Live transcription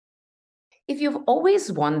If you've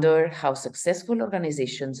always wondered how successful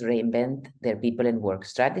organizations reinvent their people and work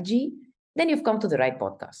strategy, then you've come to the right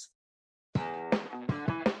podcast.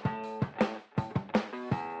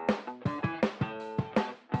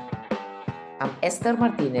 I'm Esther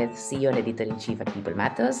Martinez, CEO and Editor-in-Chief at People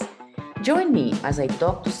Matters. Join me as I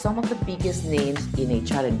talk to some of the biggest names in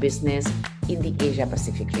HR and business in the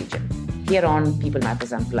Asia-Pacific region, here on People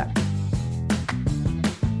Matters Unplugged.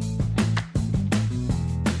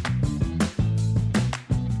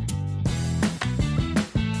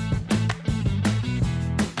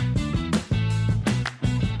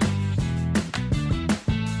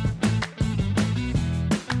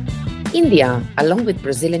 India, along with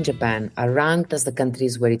Brazil and Japan, are ranked as the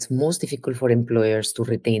countries where it's most difficult for employers to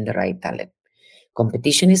retain the right talent.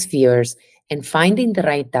 Competition is fierce, and finding the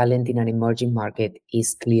right talent in an emerging market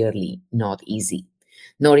is clearly not easy,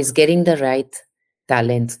 nor is getting the right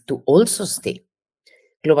talent to also stay.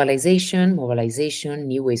 Globalization, mobilization,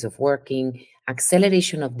 new ways of working,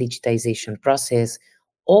 acceleration of digitization process,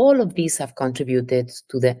 all of these have contributed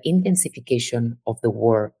to the intensification of the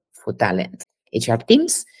war for talent. HR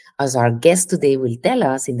teams, as our guest today will tell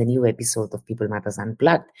us in the new episode of People Matters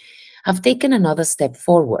Unplugged, have taken another step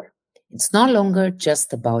forward. It's no longer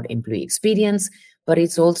just about employee experience, but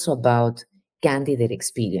it's also about candidate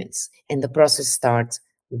experience. And the process starts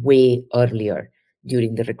way earlier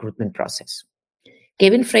during the recruitment process.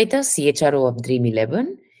 Kevin Freitas, CHRO of Dream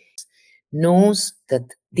 11, knows that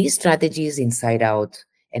these strategies inside out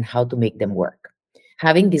and how to make them work,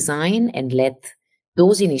 having designed and led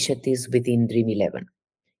those initiatives within Dream 11.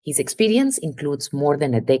 His experience includes more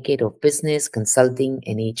than a decade of business, consulting,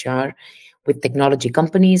 and HR with technology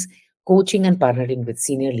companies, coaching and partnering with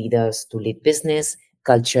senior leaders to lead business,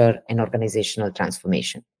 culture, and organizational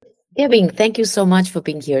transformation. Kevin, thank you so much for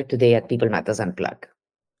being here today at People Matters Unplugged.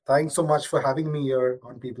 Thanks so much for having me here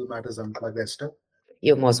on People Matters Unplugged, Esther.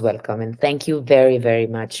 You're most welcome. And thank you very, very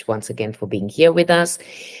much once again for being here with us.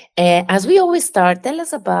 As we always start, tell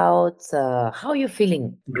us about how you're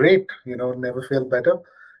feeling. Great, never feel better.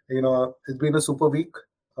 It's been a super week,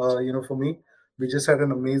 for me. We just had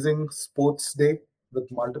an amazing sports day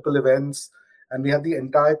with multiple events, and we had the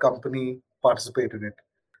entire company participate in it.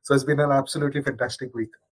 So it's been an absolutely fantastic week.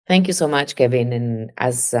 Thank you so much, Kevin. And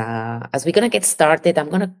as we're gonna get started, I'm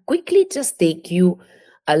gonna quickly just take you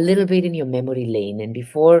a little bit in your memory lane. And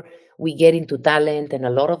before we get into talent and a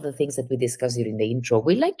lot of the things that we discussed during the intro,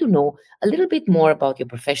 we'd like to know a little bit more about your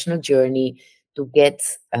professional journey to get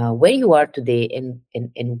where you are today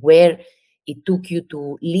and where it took you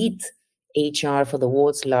to lead HR for the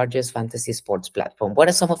world's largest fantasy sports platform. What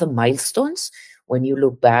are some of the milestones when you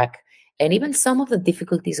look back, and even some of the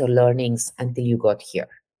difficulties or learnings until you got here?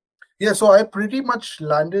 Yeah, so I pretty much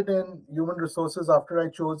landed in human resources after I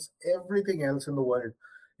chose everything else in the world.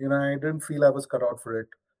 I didn't feel I was cut out for it.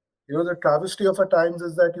 The travesty of at times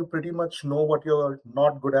is that you pretty much know what you're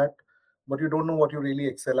not good at, but you don't know what you really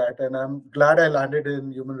excel at. And I'm glad I landed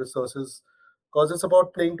in human resources because it's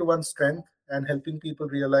about playing to one's strength and helping people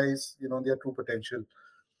realize, their true potential.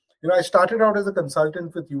 I started out as a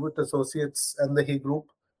consultant with Hewitt Associates and the Hay Group.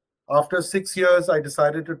 After 6 years, I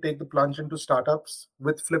decided to take the plunge into startups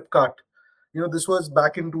with Flipkart. This was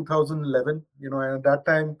back in 2011, and at that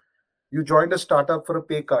time, you joined a startup for a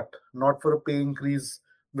pay cut, not for a pay increase,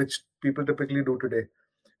 which people typically do today.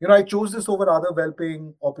 I chose this over other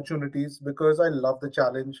well-paying opportunities because I love the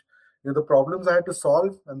challenge. The problems I had to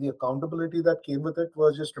solve and the accountability that came with it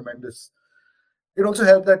was just tremendous. It also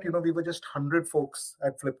helped that we were just 100 folks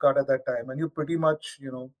at Flipkart at that time, and you pretty much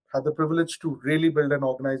had the privilege to really build an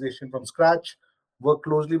organization from scratch, work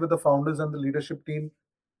closely with the founders and the leadership team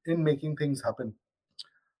in making things happen.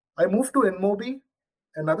 I moved to Inmobi,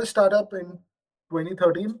 another startup in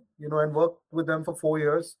 2013, and worked with them for 4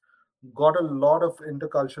 years. Got a lot of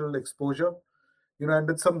intercultural exposure, and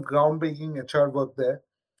did some groundbreaking HR work there.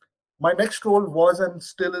 My next role was and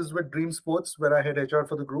still is with Dream Sports, where I head HR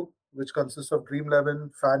for the group, which consists of Dream 11,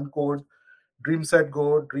 Fan Code, Dream Set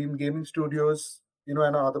Go, Dream Gaming Studios, and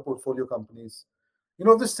our other portfolio companies.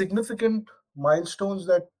 The significant milestones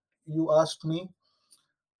that you asked me,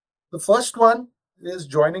 the first one is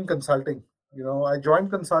joining consulting. I joined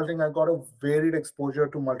consulting, I got a varied exposure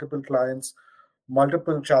to multiple clients,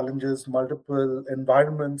 multiple challenges, multiple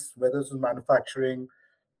environments, whether it's manufacturing,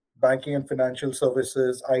 banking and financial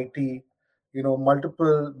services, IT,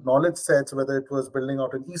 multiple knowledge sets, whether it was building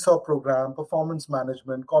out an ESOP program, performance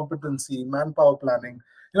management, competency, manpower planning.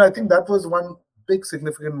 I think that was one big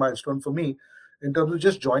significant milestone for me in terms of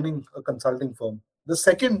just joining a consulting firm. The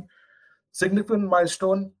second significant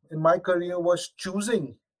milestone in my career was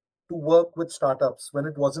choosing to work with startups when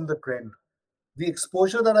it wasn't the trend. the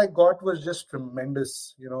exposure that I got was just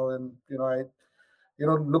tremendous, and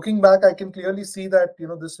looking back, I can clearly see that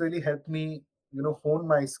this really helped me hone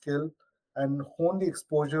my skill and hone the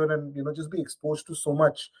exposure, and just be exposed to so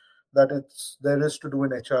much that it's there is to do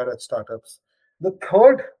in HR at startups. The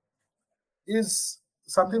third is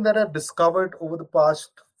something that I've discovered over the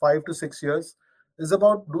past 5 to 6 years, is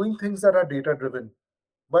about doing things that are data driven,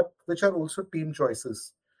 but which are also team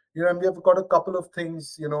choices. And we have got a couple of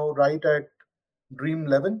things, right at Dream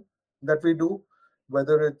 11 that we do,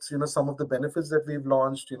 whether it's, some of the benefits that we've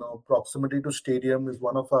launched, proximity to stadium is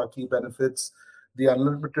one of our key benefits, the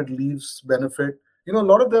unlimited leaves benefit. A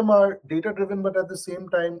lot of them are data driven, but at the same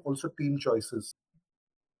time, also team choices.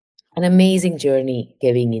 An amazing journey,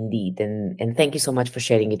 Kevin, indeed. And thank you so much for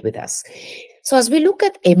sharing it with us. So, as we look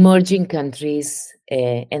at emerging countries,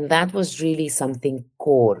 and that was really something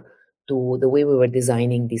core to the way we were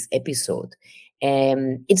designing this episode,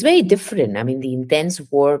 it's very different. I mean, the intense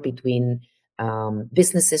war between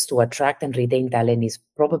businesses to attract and retain talent is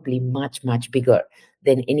probably much, much bigger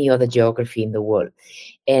than any other geography in the world.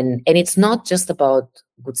 And it's not just about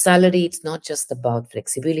good salary, it's not just about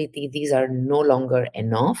flexibility. These are no longer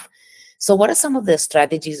enough. So what are some of the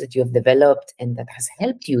strategies that you have developed and that has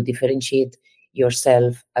helped you differentiate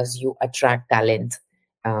yourself as you attract talent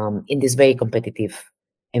in this very competitive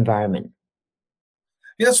environment?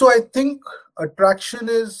 Yeah, so I think attraction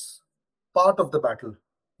is part of the battle.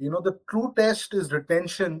 The true test is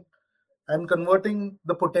retention and converting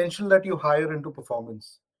the potential that you hire into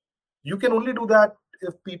performance. You can only do that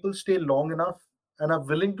if people stay long enough and are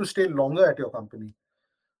willing to stay longer at your company.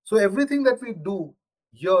 So everything that we do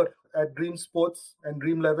here at Dream Sports and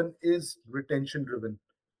Dream 11 is retention driven.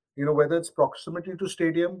 Whether it's proximity to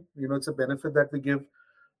stadium, it's a benefit that we give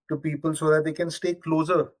to people so that they can stay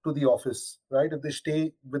closer to the office, right? If they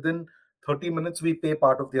stay within 30 minutes, we pay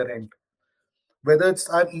part of their rent. Whether it's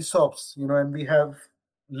our ESOPs, and we have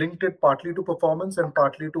linked it partly to performance and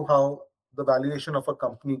partly to how the valuation of a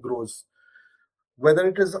company grows. Whether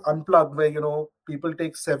it is unplugged, where people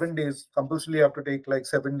take 7 days, compulsorily have to take like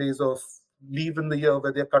 7 days of leave in the year,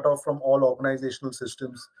 where they're cut off from all organizational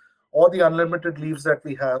systems, or the unlimited leaves that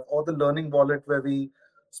we have, or the learning wallet where we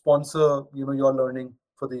sponsor your learning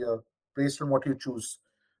for the year based on what you choose,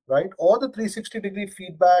 right? Or the 360-degree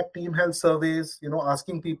feedback, team health surveys,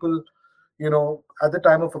 asking people at the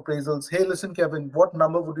time of appraisals, hey, listen, Kevin, what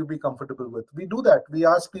number would you be comfortable with? We do that. We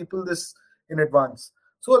ask people this in advance.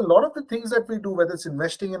 So a lot of the things that we do, whether it's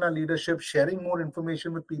investing in our leadership, sharing more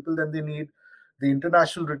information with people than they need, the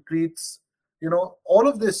international retreats, all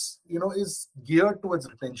of this, is geared towards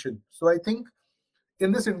retention. So I think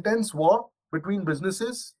in this intense war between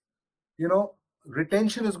businesses,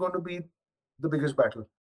 retention is going to be the biggest battle.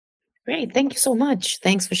 Great. Thank you so much.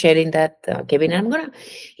 Thanks for sharing that, Kevin. I'm going to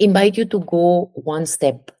invite you to go one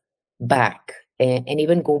step back and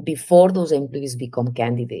even go before those employees become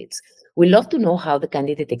candidates. We love to know how the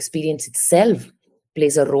candidate experience itself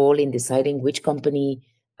plays a role in deciding which company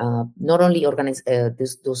not only organize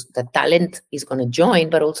the talent is going to join,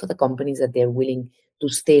 but also the companies that they're willing to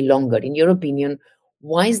stay longer. In your opinion,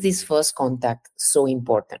 why is this first contact so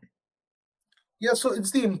important? Yeah, so it's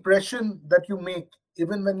the impression that you make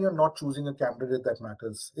even when you're not choosing a candidate that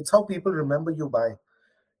matters. It's how people remember you by.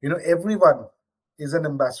 Everyone is an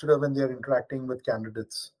ambassador when they're interacting with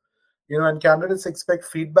candidates. And candidates expect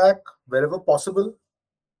feedback wherever possible.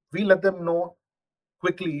 We let them know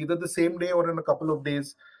quickly, either the same day or in a couple of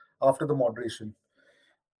days after the moderation.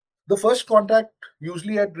 The first contact,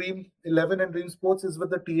 usually at Dream 11 and Dream Sports, is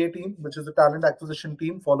with the TA team, which is the talent acquisition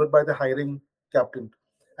team, followed by the hiring captain.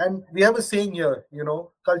 And we have a saying here,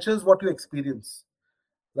 culture is what you experience,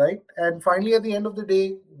 right? And finally, at the end of the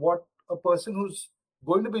day, what a person who's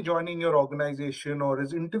going to be joining your organization or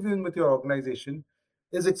is interviewing with your organization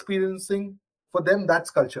is experiencing, for them, that's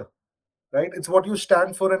culture, right? It's what you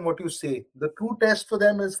stand for and what you say. The true test for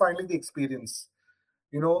them is finally the experience.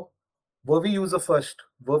 You know, were we user first?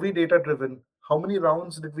 Were we data driven? How many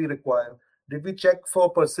rounds did we require? Did we check for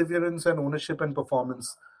perseverance and ownership and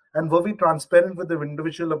performance? And were we transparent with the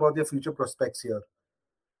individual about their future prospects here?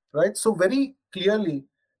 Right? So, very clearly,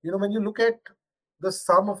 when you look at the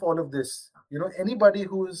sum of all of this, anybody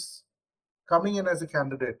who is coming in as a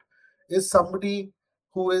candidate is somebody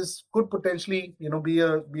who is could potentially be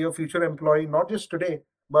a future employee, not just today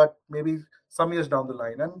but maybe some years down the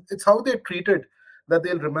line, and it's how they're treated that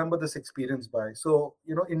they'll remember this experience by. So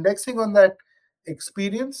indexing on that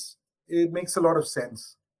experience, it makes a lot of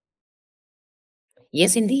sense.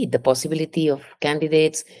 Yes, indeed. The possibility of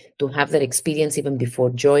candidates to have that experience even before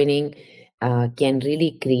joining can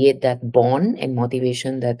really create that bond and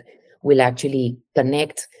motivation that will actually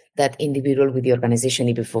connect that individual with the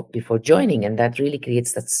organization before joining, and that really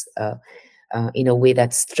creates in a way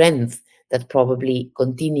that strength that probably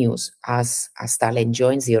continues as talent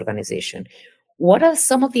joins the organization. What are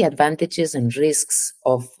some of the advantages and risks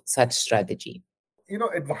of such strategy?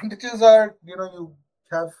 Advantages are, you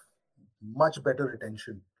have much better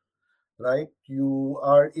retention, right? You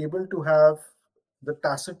are able to have the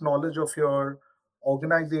tacit knowledge of your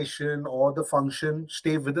organization or the function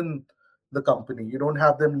stay within the company. You don't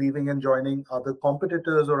have them leaving and joining other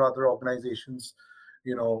competitors or other organizations,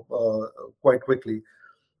 quite quickly.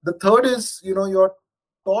 The third is, your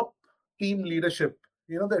top team leadership.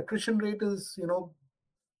 The attrition rate is,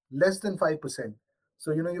 less than 5%.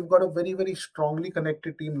 So, you've got a very, very strongly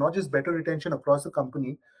connected team, not just better retention across the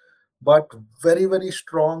company, but very, very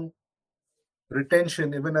strong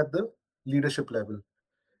retention even at the leadership level.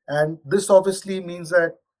 And this obviously means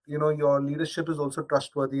that your leadership is also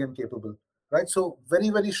trustworthy and capable, right? So very,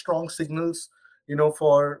 very strong signals,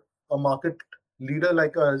 for a market leader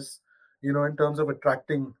like us, in terms of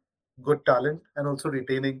attracting good talent and also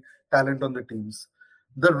retaining talent on the teams.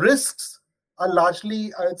 The risks are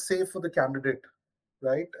largely, I'd say, for the candidate,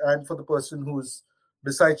 right? And for the person who's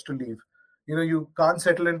decides to leave. You can't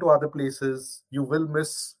settle into other places. You will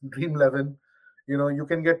miss Dream 11. You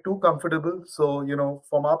can get too comfortable. So,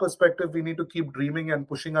 from our perspective, we need to keep dreaming and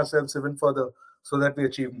pushing ourselves even further so that we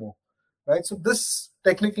achieve more. Right. So this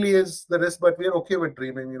technically is the risk, but we're okay with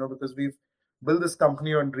dreaming, because we've built this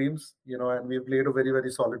company on dreams, and we've laid a very,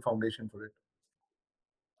 very solid foundation for it.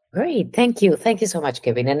 Great. Thank you so much,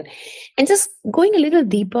 Kevin. And just going a little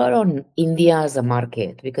deeper on India as a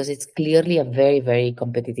market, because it's clearly a very, very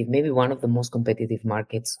competitive, maybe one of the most competitive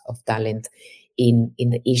markets of talent in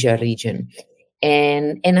the Asia region.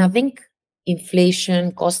 And I think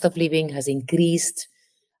inflation, cost of living has increased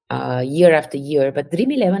year after year, but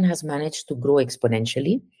Dream 11 has managed to grow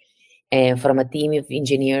exponentially from a team of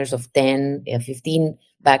engineers of 10, 15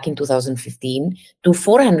 back in 2015 to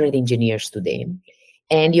 400 engineers today.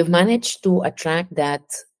 And you've managed to attract that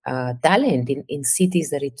talent in cities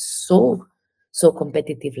that it's so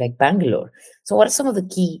competitive like Bangalore. So what are some of the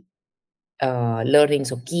key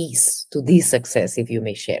learnings or keys to this success, if you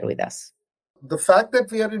may share with us? The fact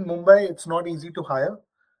that we are in Mumbai, it's not easy to hire,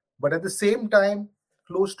 but at the same time,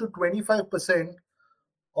 close to 25%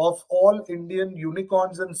 of all Indian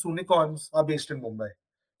unicorns and sunicorns are based in Mumbai.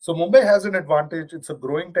 So Mumbai has an advantage. It's a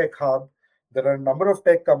growing tech hub. There are a number of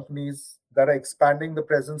tech companies that are expanding the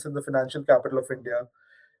presence in the financial capital of India.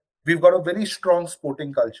 We've got a very strong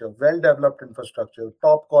sporting culture, well developed infrastructure,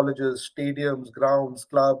 top colleges, stadiums, grounds,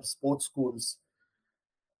 clubs, sports schools.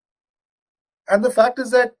 And the fact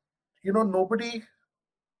is that, nobody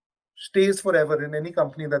stays forever in any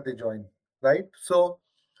company that they join, right? So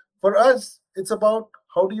for us, it's about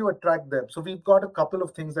how do you attract them. So we've got a couple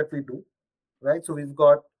of things that we do, right? So we've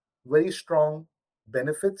got very strong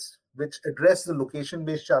benefits which address the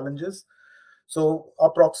location-based challenges. So our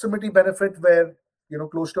proximity benefit, where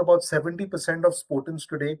close to about 70% of Spartans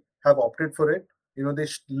today have opted for it. They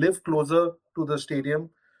live closer to the stadium,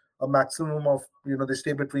 a maximum of they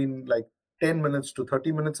stay between like 10 minutes to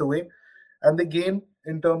 30 minutes away, and they gain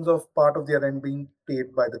in terms of part of their rent being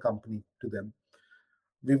paid by the company to them.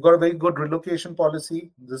 We've got a very good relocation policy.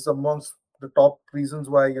 This is amongst the top reasons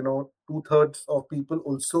why, two-thirds of people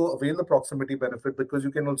also avail the proximity benefit, because you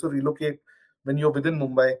can also relocate when you're within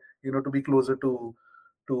Mumbai, to be closer to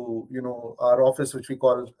our office, which we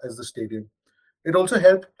call as the stadium. It also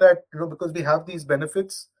helped that, because we have these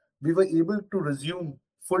benefits, we were able to resume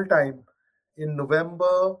full time in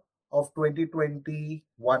November of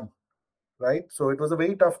 2021, right? So it was a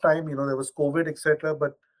very tough time. There was COVID, etc.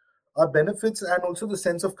 But our benefits and also the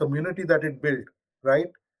sense of community that it built, right,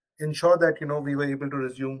 ensure that we were able to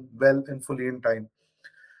resume well and fully in time.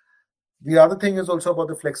 The other thing is also about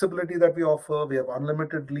the flexibility that we offer. We have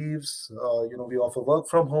unlimited leaves. We offer work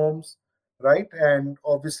from homes, right? And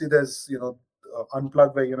obviously, there's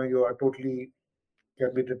unplug, where you are totally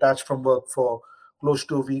can be detached from work for close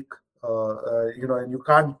to a week. And you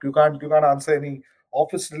can't answer any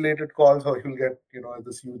office related calls, or you'll get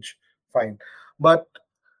this huge fine. But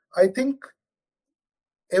I think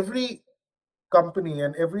every company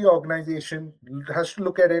and every organization has to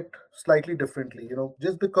look at it slightly differently.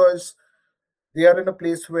 Just because they are in a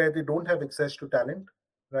place where they don't have access to talent,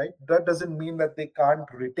 right? That doesn't mean that they can't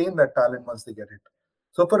retain that talent once they get it.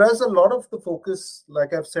 So for us, a lot of the focus,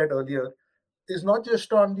 like I've said earlier, is not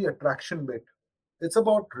just on the attraction bit. It's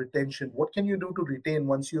about retention. What can you do to retain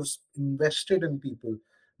once you've invested in people?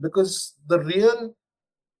 Because the real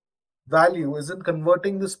value is in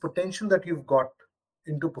converting this potential that you've got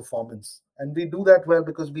into performance. And we do that well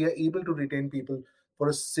because we are able to retain people for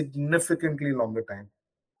a significantly longer time.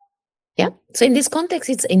 Yeah. So in this context,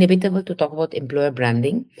 it's inevitable to talk about employer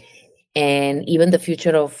branding and even the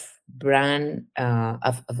future of brand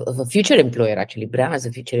of a future employer, actually brand as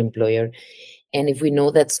a future employer. And if we know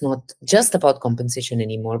that's not just about compensation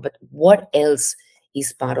anymore, but what else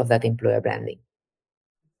is part of that employer branding?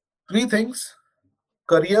 Three things: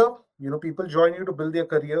 career, people join you to build their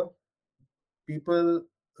career. People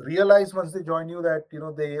realize once they join you that,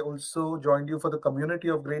 they also joined you for the community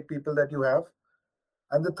of great people that you have.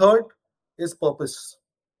 And the third is purpose,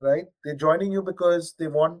 right? They're joining you because they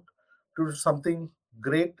want to do something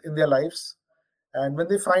great in their lives. And when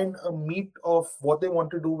they find a meet of what they want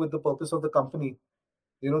to do with the purpose of the company,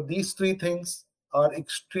 these three things are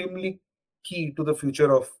extremely key to the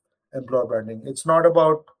future of employer branding. It's not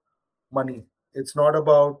about money, it's not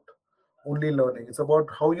about only learning, it's about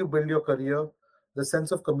how you build your career, the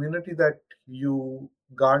sense of community that you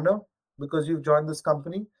garner because you've joined this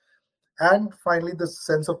company, and finally the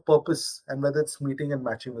sense of purpose and whether it's meeting and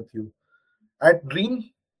matching with you. At Dream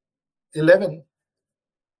 11,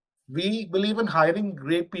 we believe in hiring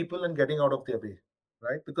great people and getting out of their way,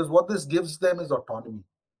 right? Because what this gives them is autonomy,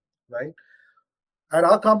 right? At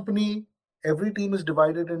our company, every team is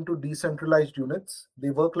divided into decentralized units. They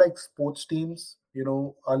work like sports teams.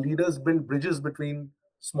 Our leaders build bridges between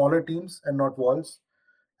smaller teams and not walls.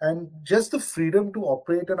 And just the freedom to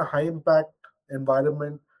operate in a high impact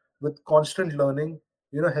environment with constant learning,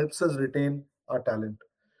 helps us retain our talent.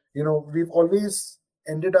 We've always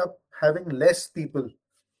ended up having less people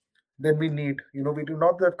than we need. We do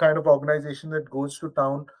not that kind of organization that goes to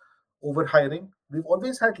town over hiring. We've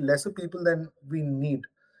always had lesser people than we need.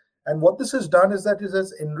 And what this has done is that it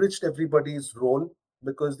has enriched everybody's role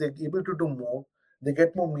because they're able to do more. They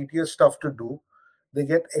get more meatier stuff to do. They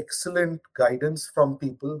get excellent guidance from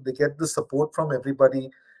people. They get the support from everybody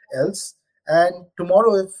else. And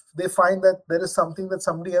tomorrow, if they find that there is something that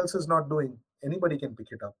somebody else is not doing, anybody can pick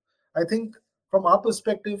it up. I think from our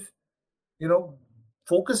perspective, you know,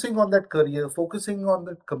 focusing on that career, focusing on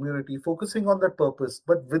that community, focusing on that purpose,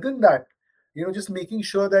 but within that, just making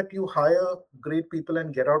sure that you hire great people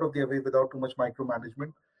and get out of their way without too much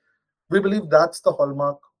micromanagement. We believe that's the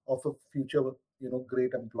hallmark of a future,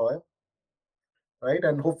 great employer, right?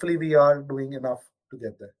 And hopefully we are doing enough to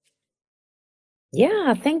get there.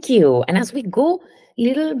 Yeah, thank you. And as we go a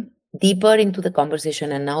little deeper into the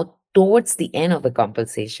conversation and now towards the end of the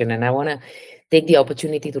conversation, and I want to take the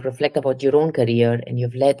opportunity to reflect about your own career, and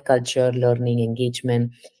you've led culture, learning,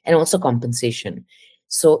 engagement, and also compensation.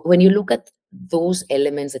 So when you look at those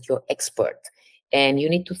elements that you're expert, and you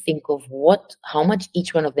need to think of how much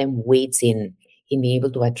each one of them weights in being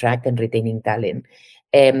able to attract and retaining talent.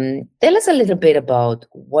 Tell us a little bit about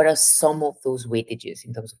what are some of those weightages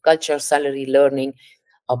in terms of culture, salary, learning,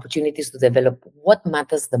 opportunities to develop. What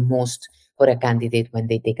matters the most for a candidate when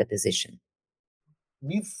they take a decision?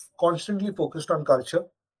 We've constantly focused on culture,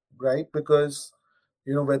 right? Because,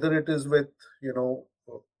 whether it is with,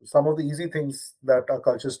 some of the easy things that our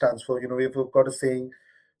culture stands for, we've got a saying,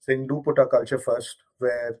 do put our culture first,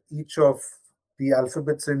 where each of the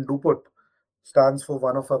alphabets in do put stands for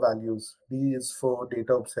one of our values. D is for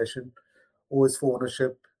data obsession, O is for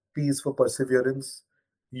ownership, P is for perseverance,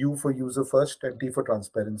 U for user first, and T for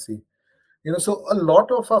transparency. So a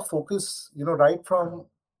lot of our focus, right from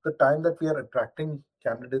the time that we are attracting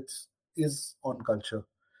candidates, is on culture.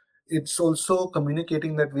 It's also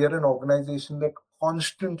communicating that we are an organization that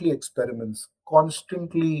constantly experiments,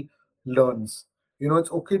 constantly learns.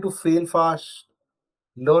 It's okay to fail fast,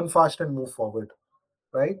 learn fast, and move forward,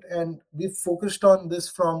 right? And we've focused on this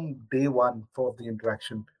from day one for the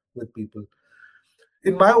interaction with people.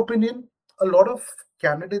 In my opinion, a lot of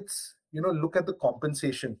candidates, look at the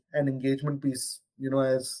compensation and engagement piece,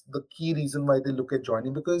 as the key reason why they look at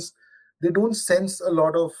joining, because they don't sense a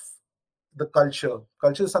lot of the culture.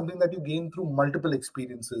 Culture is something that you gain through multiple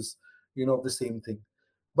experiences, of the same thing.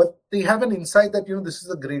 But they have an insight that, this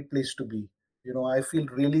is a great place to be. I feel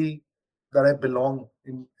really that I belong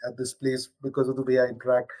in at this place because of the way I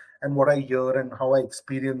interact and what I hear and how I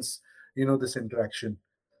experience, this interaction.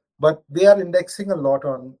 But they are indexing a lot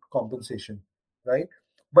on compensation, right?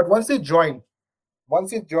 But once they join,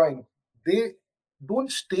 they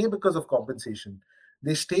don't stay because of compensation.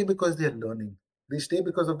 They stay because they're learning. They stay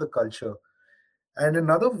because of the culture. And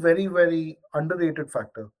another very, very underrated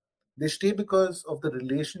factor, they stay because of the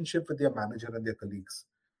relationship with their manager and their colleagues.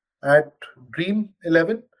 At Dream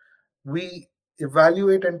 11, we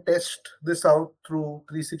evaluate and test this out through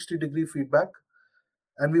 360-degree feedback,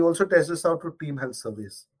 and we also test this out through team health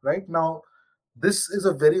surveys. Right now, this is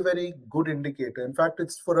a very, very good indicator. In fact,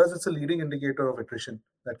 it's for us, it's a leading indicator of attrition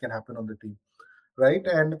that can happen on the team. right?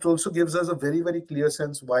 And it also gives us a very, very clear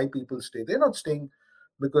sense why people stay. They're not staying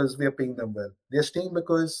because we are paying them well. They're staying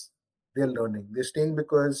because they're learning. They're staying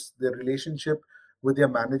because their relationship with their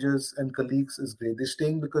managers and colleagues is great. They're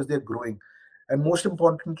staying because they're growing. And most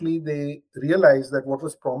importantly, they realize that what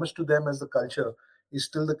was promised to them as the culture is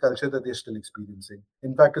still the culture that they're still experiencing.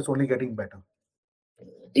 In fact, it's only getting better.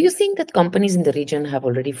 Do you think that companies in the region have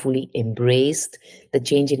already fully embraced the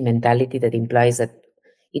change in mentality that implies that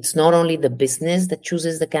it's not only the business that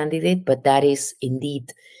chooses the candidate, but that is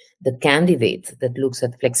indeed the candidate that looks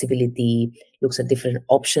at flexibility, looks at different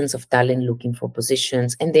options of talent looking for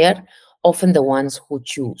positions, and they are often the ones who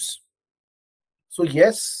choose? So,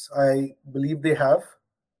 yes, I believe they have,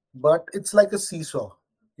 but it's like a seesaw.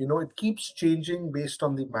 It keeps changing based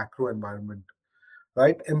on the macro environment,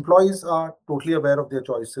 right? Employees are totally aware of their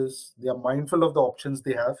choices, they are mindful of the options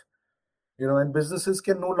they have, and businesses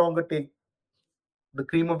can no longer take the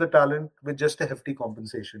cream of the talent with just a hefty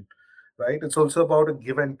compensation, right? It's also about a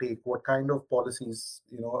give and take. What kind of policies,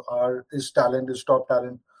 are is top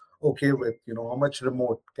talent okay with? How much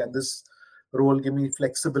remote can this role give me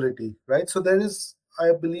flexibility, right? So there is,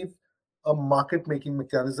 I believe, a market making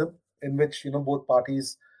mechanism in which both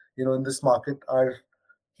parties, in this market are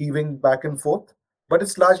heaving back and forth. But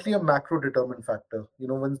it's largely a macro determined factor.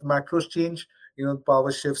 When the macros change,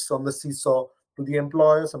 power shifts on the seesaw to the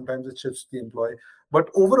employer. Sometimes it shifts to the employee. But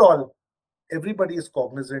overall, everybody is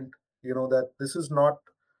cognizant, that this is not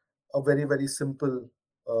a very, very simple,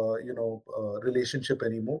 relationship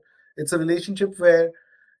anymore. It's a relationship where,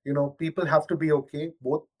 people have to be okay.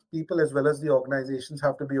 Both people as well as the organizations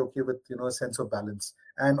have to be okay with, a sense of balance.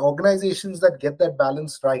 And organizations that get that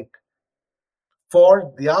balance right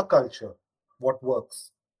for their culture, what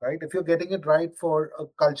works, right? If you're getting it right for a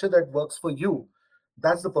culture that works for you,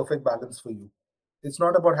 that's the perfect balance for you. It's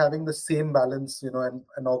not about having the same balance, and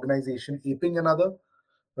an organization aping another,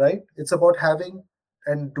 right? It's about having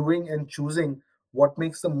and doing and choosing what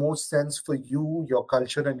makes the most sense for you, your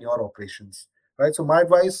culture, and your operations, right? So, my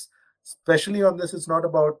advice, especially on this, is not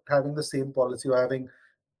about having the same policy or having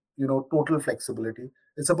total flexibility.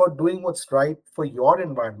 It's about doing what's right for your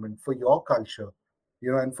environment, for your culture,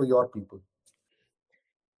 and for your people.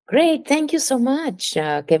 Great. Thank you so much,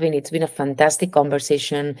 Kevin. It's been a fantastic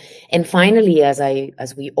conversation. And finally,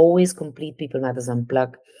 as we always complete People Matters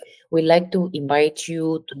Unplugged, we'd like to invite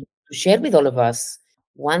you to share with all of us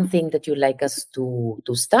one thing that you'd like us to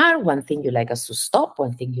start, one thing you'd like us to stop,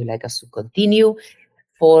 one thing you'd like us to continue,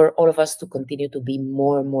 for all of us to continue to be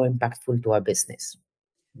more and more impactful to our business.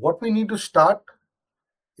 What we need to start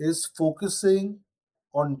is focusing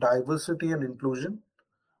on diversity and inclusion,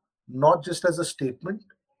 not just as a statement,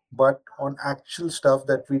 but on actual stuff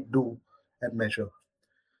that we do and measure.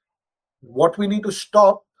 What we need to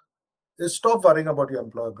stop is stop worrying about your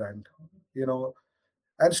employer brand, you know,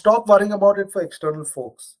 and stop worrying about it for external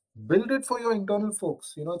folks. Build it for your internal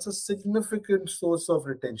folks. It's a significant source of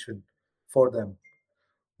retention for them.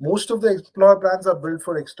 Most of the employer brands are built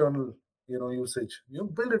for external, usage.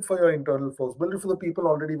 Build it for your internal folks. Build it for the people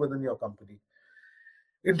already within your company.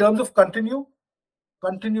 In terms of continue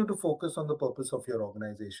to focus on the purpose of your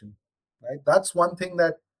organization, right? That's one thing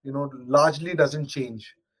that largely doesn't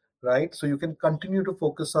change, right? So you can continue to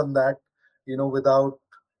focus on that, without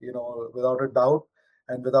without a doubt,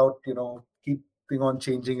 and without keeping on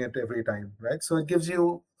changing it every time, right? So it gives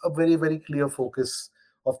you a very, very clear focus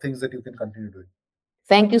of things that you can continue doing.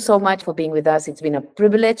 Thank you so much for being with us. It's been a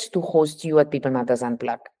privilege to host you at People Matters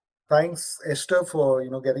Unplugged. Thanks, Esther, for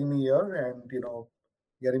getting me here and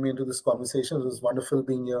getting me into this conversation. It was wonderful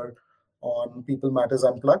being here on People Matters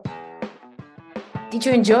Unplugged. Did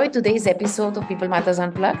you enjoy today's episode of People Matters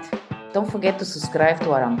Unplugged? Don't forget to subscribe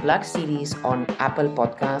to our Unplugged series on Apple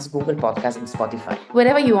Podcasts, Google Podcasts, and Spotify.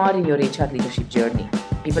 Wherever you are in your HR leadership journey,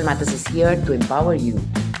 People Matters is here to empower you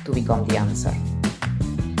to become the answer.